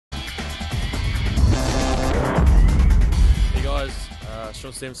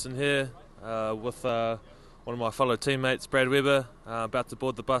Shaun Stevenson here with one of my fellow teammates, Brad Weber, about to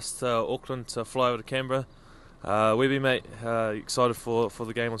board the bus to Auckland to fly over to Canberra. Webby, mate, excited for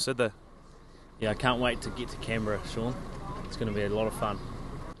the game on Saturday? Yeah, I can't wait to get to Canberra, Shaun. It's going to be a lot of fun.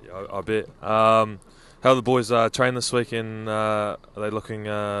 Yeah, I bet. How are the boys trained this week, and are they looking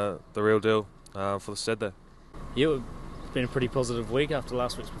the real deal for the Saturday? Yeah, it's been a pretty positive week after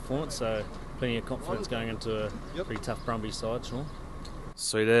last week's performance, so plenty of confidence going into a pretty tough Brumbies side, Shaun.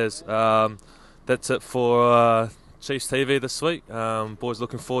 Sweet as. That's it for Chiefs TV this week. Boys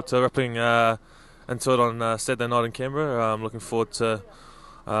looking forward to ripping into it on Saturday night in Canberra. Looking forward to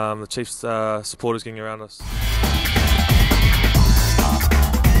the Chiefs supporters getting around us.